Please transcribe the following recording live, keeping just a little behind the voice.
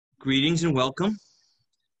Greetings and welcome.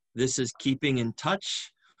 This is Keeping in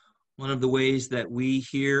Touch, one of the ways that we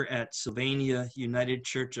here at Sylvania United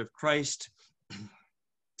Church of Christ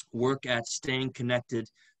work at staying connected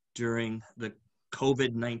during the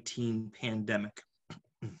COVID-19 pandemic.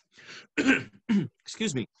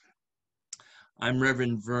 Excuse me. I'm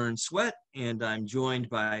Reverend Vern Sweat, and I'm joined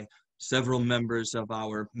by several members of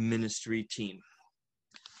our ministry team.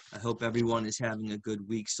 I hope everyone is having a good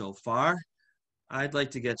week so far. I'd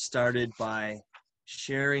like to get started by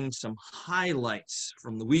sharing some highlights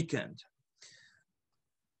from the weekend.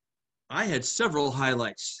 I had several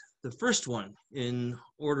highlights. The first one in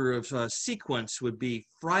order of sequence would be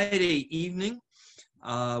Friday evening.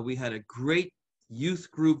 We had a great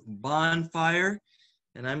youth group bonfire,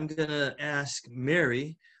 and I'm going to ask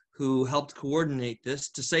Mary, who helped coordinate this,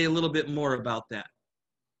 to say a little bit more about that.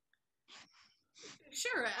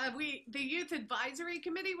 Sure. The Youth Advisory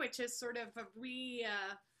Committee, which is sort of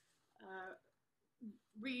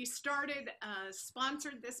restarted,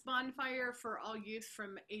 sponsored this bonfire for all youth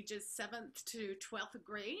from ages 7th to 12th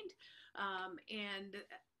grade.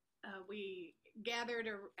 We gathered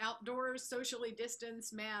outdoors, socially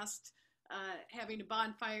distanced, masked, having a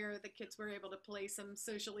bonfire. The kids were able to play some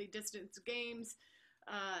socially distanced games,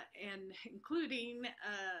 and including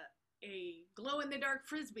a glow-in-the-dark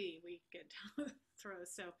frisbee we could throw.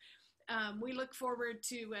 So we look forward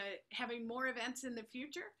to having more events in the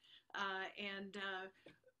future, and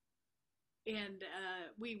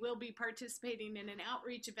we will be participating in an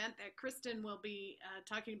outreach event that Kristen will be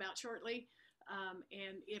talking about shortly.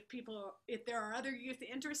 And if there are other youth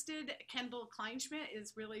interested, Kendall Kleinschmidt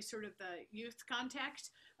is really sort of the youth contact,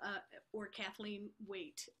 or Kathleen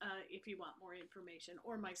Waite, if you want more information,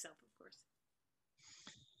 or myself, of course.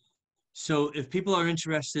 So if people are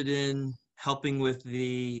interested in helping with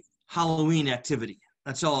the Halloween activity,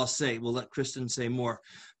 that's all I'll say. We'll let Kristen say more.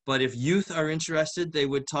 But if youth are interested, they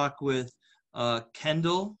would talk with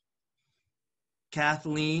Kendall,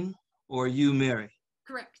 Kathleen, or you, Mary.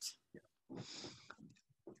 Correct.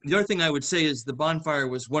 The other thing I would say is the bonfire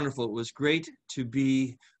was wonderful. It was great to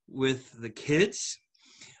be with the kids.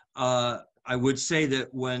 I would say that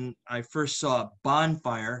when I first saw a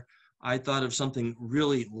bonfire, I thought of something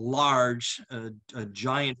really large, a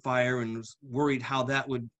giant fire, and was worried how that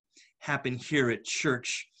would happen here at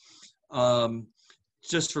church.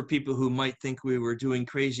 Just for people who might think we were doing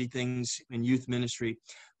crazy things in youth ministry,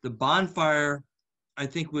 the bonfire, I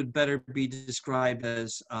think, would better be described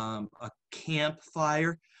as a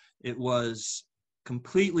campfire. It was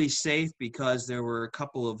completely safe because there were a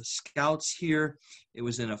couple of scouts here. It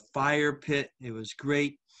was in a fire pit. It was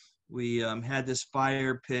great. We had this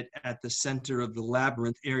fire pit at the center of the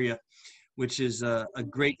labyrinth area, which is a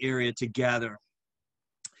great area to gather.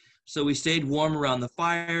 So we stayed warm around the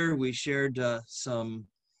fire. We shared some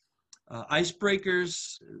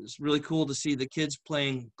icebreakers. It was really cool to see the kids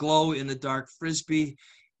playing glow-in-the-dark frisbee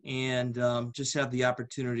and just have the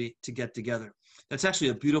opportunity to get together. That's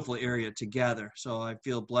actually a beautiful area to gather. So I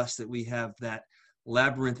feel blessed that we have that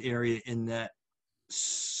labyrinth area in that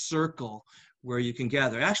circle where you can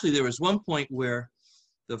gather. Actually, there was one point where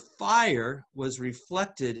the fire was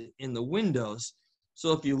reflected in the windows.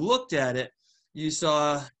 So if you looked at it, you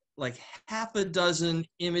saw like half a dozen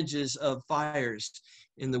images of fires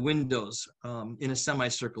in the windows in a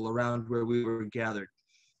semicircle around where we were gathered.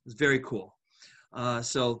 It was very cool.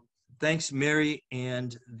 So thanks, Mary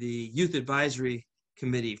and the Youth Advisory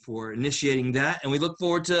Committee, for initiating that. And we look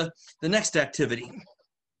forward to the next activity.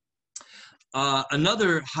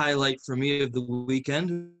 Another highlight for me of the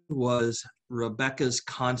weekend was Rebecca's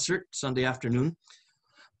concert Sunday afternoon.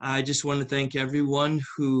 I just want to thank everyone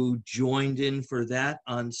who joined in for that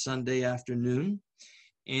on Sunday afternoon,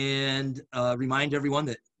 and remind everyone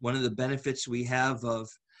that one of the benefits we have of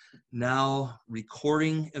now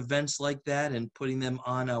recording events like that and putting them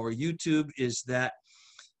on our YouTube is that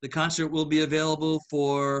the concert will be available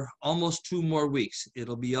for almost 2 more weeks.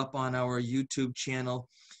 It'll be up on our YouTube channel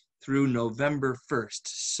through November 1st.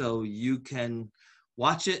 So you can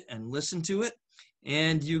watch it and listen to it,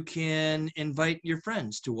 and you can invite your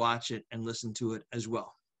friends to watch it and listen to it as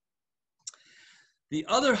well. The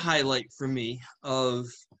other highlight for me of,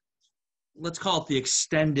 let's call it the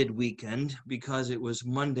extended weekend, because it was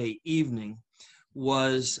Monday evening,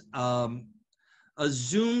 was a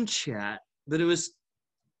Zoom chat, but it was,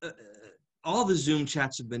 all the Zoom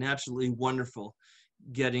chats have been absolutely wonderful,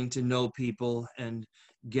 getting to know people and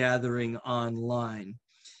gathering online.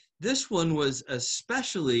 This one was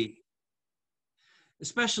especially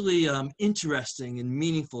interesting and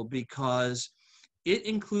meaningful because it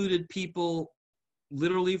included people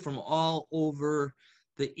literally from all over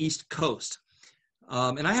the East Coast.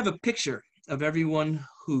 And I have a picture of everyone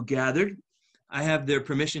who gathered. I have their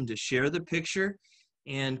permission to share the picture,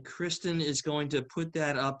 and Kristen is going to put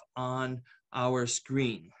that up on our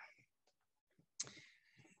screen.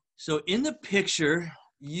 So in the picture,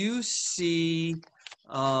 you see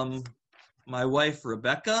my wife,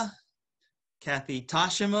 Rebecca, Kathy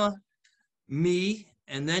Tashima, me,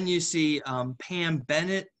 and then you see Pam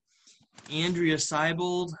Bennett, Andrea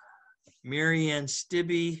Seibold, Marianne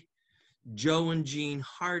Stibbe, Joe and Jean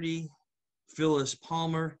Hardy, Phyllis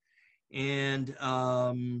Palmer, and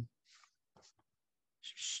I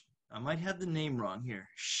might have the name wrong here.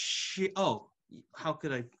 How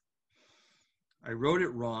could I wrote it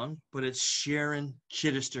wrong, but it's Sharon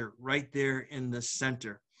Chittister right there in the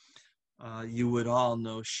center. You would all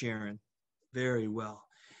know Sharon very well.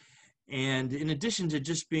 And in addition to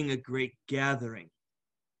just being a great gathering,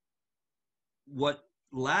 what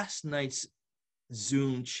last night's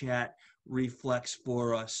Zoom chat reflects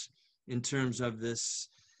for us in terms of this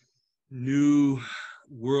new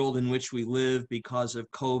world in which we live because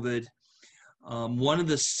of COVID, one of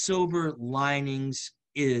the silver linings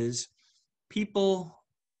is people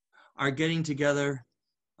are getting together,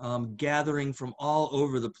 gathering from all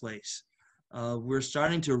over the place. We're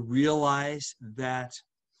starting to realize that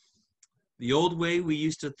the old way we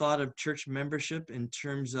used to thought of church membership in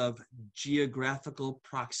terms of geographical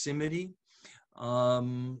proximity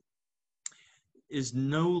is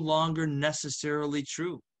no longer necessarily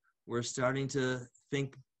true. We're starting to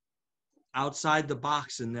think outside the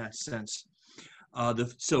box in that sense.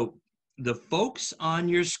 So the folks on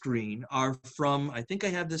your screen are from, I think I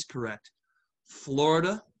have this correct,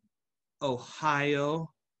 Florida, Ohio,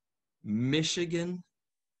 Michigan,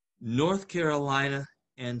 North Carolina,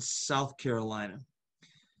 and South Carolina.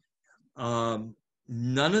 None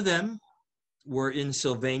of them were in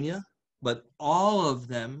Sylvania, but all of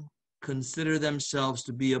them consider themselves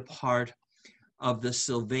to be a part of the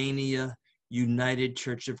Sylvania United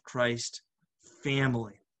Church of Christ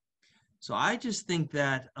family. So I just think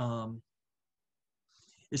that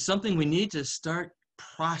is something we need to start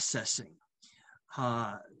processing,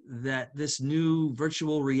 that this new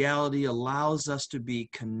virtual reality allows us to be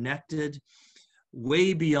connected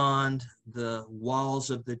way beyond the walls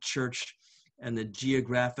of the church and the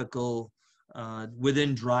geographical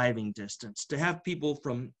within driving distance. To have people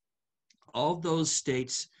from all those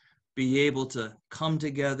states be able to come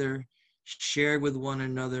together, share with one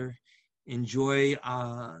another, enjoy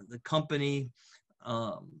the company,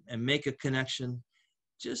 and make a connection,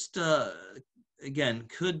 just again,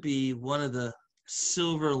 could be one of the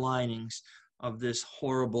silver linings of this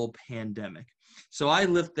horrible pandemic. So I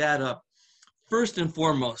lift that up first and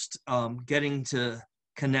foremost, getting to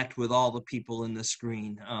connect with all the people in the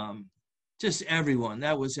screen, just everyone.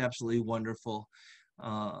 That was absolutely wonderful. It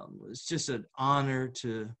was just an honor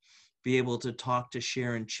to be able to talk to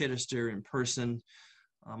Sharon Chittister in person.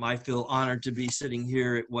 I feel honored to be sitting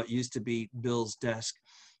here at what used to be Bill's desk.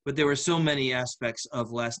 But there were so many aspects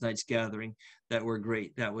of last night's gathering that were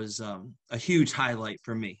great. That was a huge highlight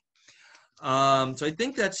for me. So I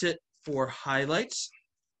think that's it for highlights.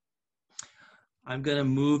 I'm going to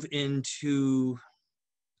move into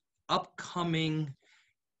upcoming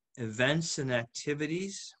events and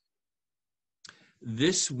activities.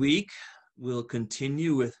 This week, we'll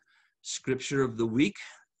continue with Scripture of the Week.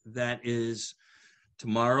 That is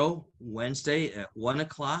tomorrow, Wednesday at 1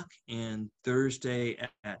 o'clock and Thursday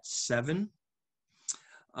at 7.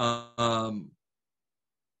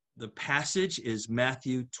 The passage is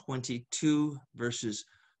Matthew 22, verses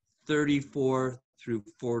 34 through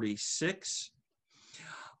 46.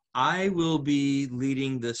 I will be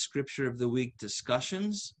leading the Scripture of the Week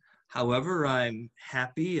discussions. However, I'm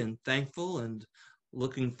happy and thankful and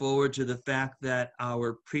looking forward to the fact that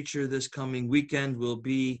our preacher this coming weekend will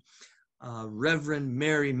be Reverend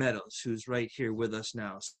Mary Meadows, who's right here with us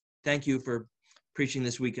now. Thank you for preaching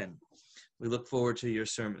this weekend. We look forward to your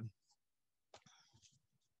sermon.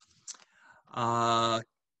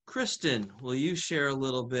 Kristen, will you share a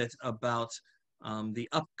little bit about the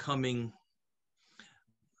upcoming,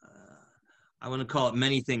 I want to call it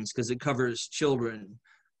many things because it covers children,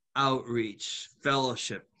 outreach,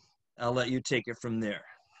 fellowship. I'll let you take it from there.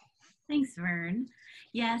 Thanks, Vern.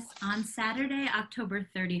 Yes, on Saturday, October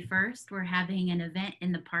 31st, we're having an event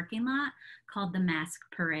in the parking lot called the Mask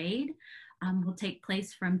Parade. Will take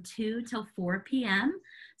place from 2 till 4 p.m.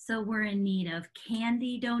 So we're in need of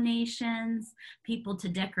candy donations, people to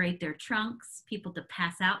decorate their trunks, people to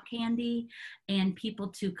pass out candy, and people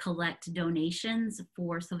to collect donations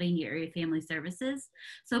for Sylvania Area Family Services.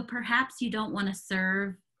 So perhaps you don't want to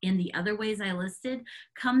serve in the other ways I listed,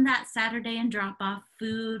 come that Saturday and drop off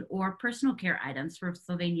food or personal care items for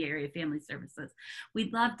Sylvania Area Family Services.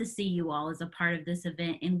 We'd love to see you all as a part of this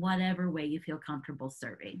event in whatever way you feel comfortable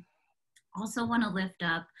serving. Also want to lift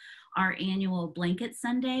up our annual Blanket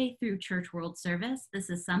Sunday through Church World Service. This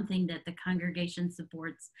is something that the congregation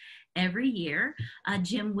supports every year.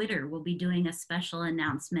 Jim Witter will be doing a special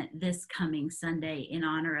announcement this coming Sunday in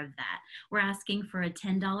honor of that. We're asking for a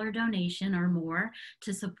 $10 donation or more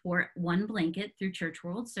to support one blanket through Church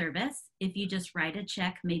World Service. If you just write a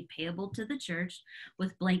check made payable to the church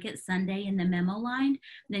with Blanket Sunday in the memo line,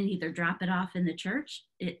 then either drop it off in the church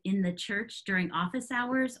during office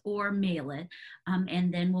hours or mail it,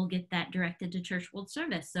 and then we'll get that directed to Church World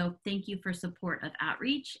Service. So thank you for support of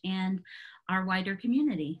outreach and our wider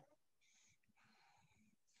community.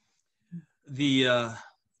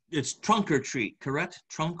 It's trunk or treat, correct?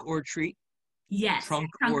 Trunk or treat? Yes,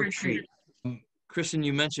 trunk or treat. Kristen,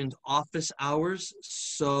 you mentioned office hours,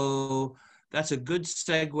 so that's a good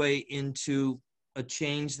segue into a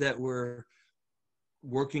change that we're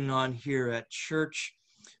working on here at church.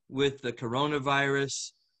 With the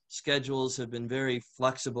coronavirus, schedules have been very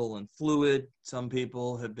flexible and fluid. Some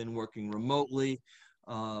people have been working remotely.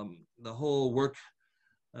 The whole work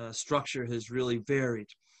structure has really varied.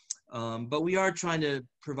 But we are trying to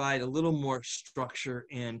provide a little more structure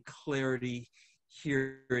and clarity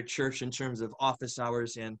here at church in terms of office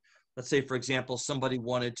hours. And let's say, for example, somebody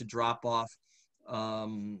wanted to drop off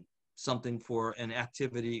something for an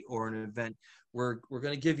activity or an event. We're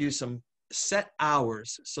going to give you some set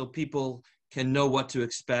hours so people can know what to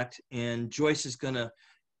expect. And Joyce is going to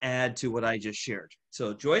add to what I just shared.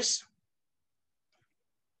 So Joyce?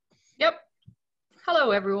 Yep.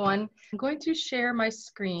 Hello, everyone. I'm going to share my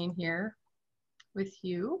screen here with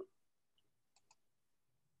you.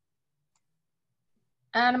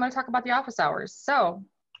 And I'm going to talk about the office hours. So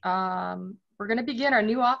we're going to begin our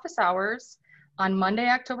new office hours on Monday,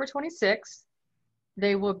 October 26th.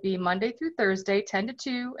 They will be Monday through Thursday, 10 to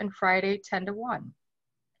 2, and Friday, 10 to 1.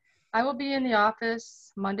 I will be in the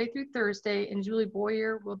office Monday through Thursday, and Julie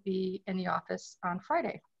Boyer will be in the office on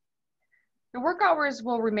Friday. The work hours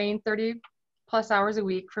will remain 30 plus hours a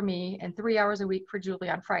week for me and 3 hours a week for Julie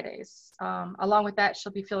on Fridays. Along with that,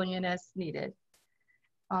 she'll be filling in as needed.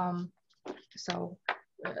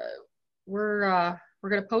 We're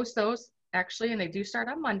going to post those actually, and they do start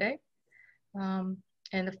on Monday. And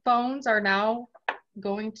the phones are now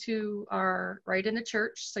going to right in the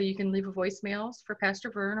church, so you can leave a voicemails for Pastor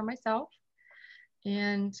Vern or myself.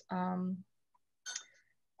 And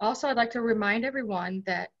also, I'd like to remind everyone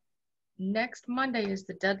that next Monday is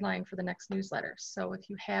the deadline for the next newsletter. So if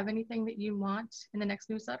you have anything that you want in the next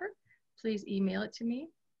newsletter, please email it to me,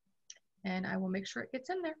 and I will make sure it gets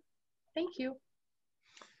in there. Thank you.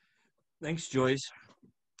 Thanks, Joyce.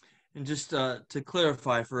 And just to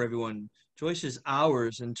clarify for everyone, Joyce's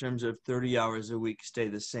hours in terms of 30 hours a week stay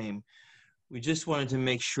the same. We just wanted to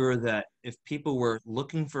make sure that if people were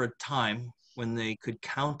looking for a time when they could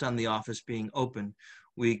count on the office being open,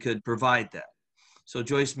 we could provide that. So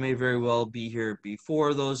Joyce may very well be here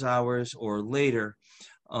before those hours or later,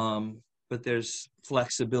 but there's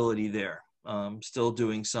flexibility there. Still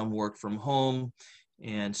doing some work from home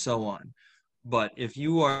and so on. But if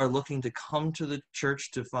you are looking to come to the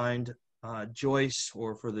church to find Joyce,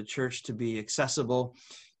 or for the church to be accessible,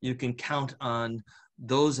 you can count on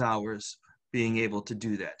those hours being able to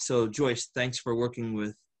do that. So Joyce, thanks for working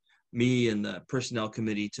with me and the personnel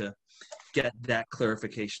committee to get that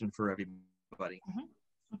clarification for everybody.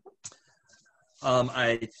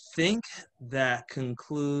 I think that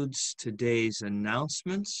concludes today's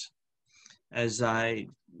announcements. As I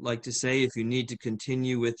like to say, if you need to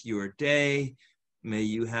continue with your day, may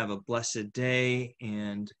you have a blessed day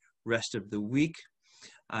and rest of the week.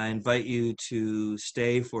 I invite you to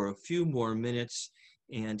stay for a few more minutes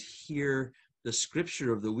and hear the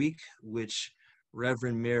scripture of the week, which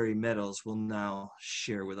Reverend Mary Meadows will now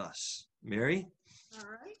share with us. Mary? All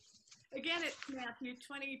right. Again, it's Matthew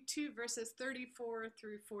 22, verses 34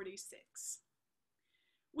 through 46.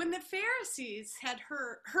 When the Pharisees had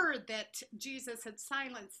heard that Jesus had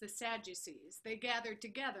silenced the Sadducees, they gathered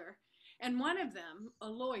together, and one of them, a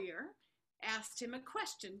lawyer, asked him a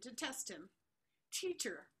question to test him.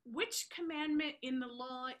 Teacher, which commandment in the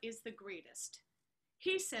law is the greatest?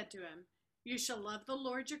 He said to him, you shall love the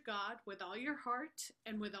Lord your God with all your heart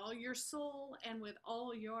and with all your soul and with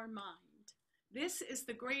all your mind. This is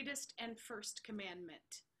the greatest and first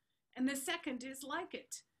commandment. And the second is like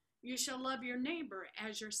it. You shall love your neighbor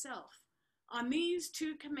as yourself. On these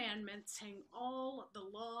two commandments hang all the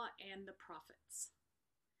law and the prophets.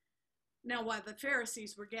 Now, while the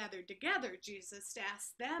Pharisees were gathered together, Jesus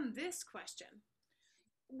asked them this question: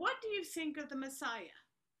 "What do you think of the Messiah?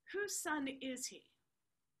 Whose son is he?"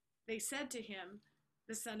 They said to him,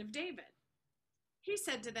 "The son of David." He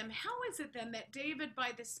said to them, "How is it then that David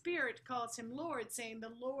by the Spirit calls him Lord, saying, 'The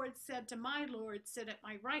Lord said to my Lord, sit at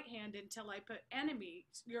my right hand until I put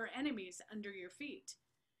your enemies under your feet'?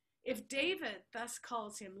 If David thus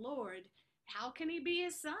calls him Lord, how can he be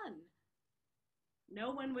his son?"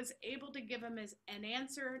 No one was able to give him an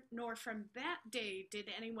answer, nor from that day did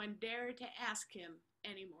anyone dare to ask him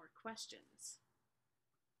any more questions.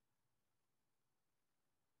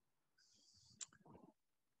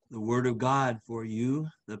 The word of God for you,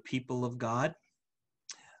 the people of God.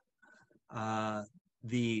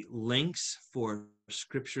 The links for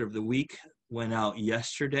Scripture of the Week went out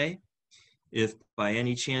yesterday. If by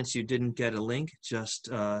any chance you didn't get a link, just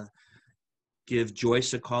give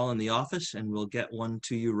Joyce a call in the office and we'll get one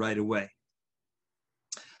to you right away.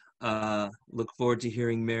 Look forward to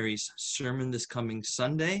hearing Mary's sermon this coming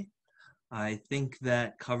Sunday. I think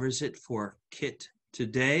that covers it for Kit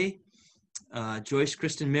today. Joyce,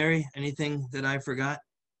 Kristen, Mary, anything that I forgot?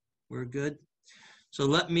 We're good. So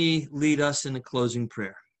let me lead us in a closing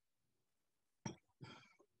prayer.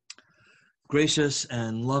 Gracious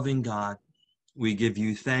and loving God, we give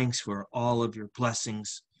you thanks for all of your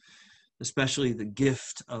blessings, especially the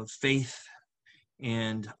gift of faith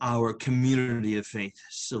and our community of faith,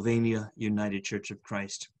 Sylvania United Church of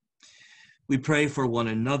Christ. We pray for one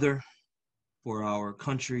another, for our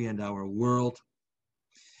country and our world.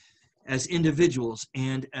 As individuals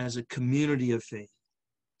and as a community of faith,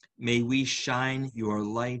 may we shine your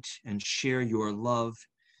light and share your love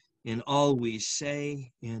in all we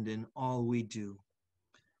say and in all we do,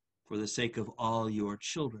 for the sake of all your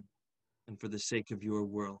children and for the sake of your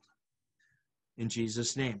world. In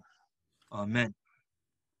Jesus' name, amen.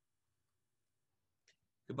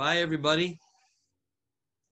 Goodbye, everybody.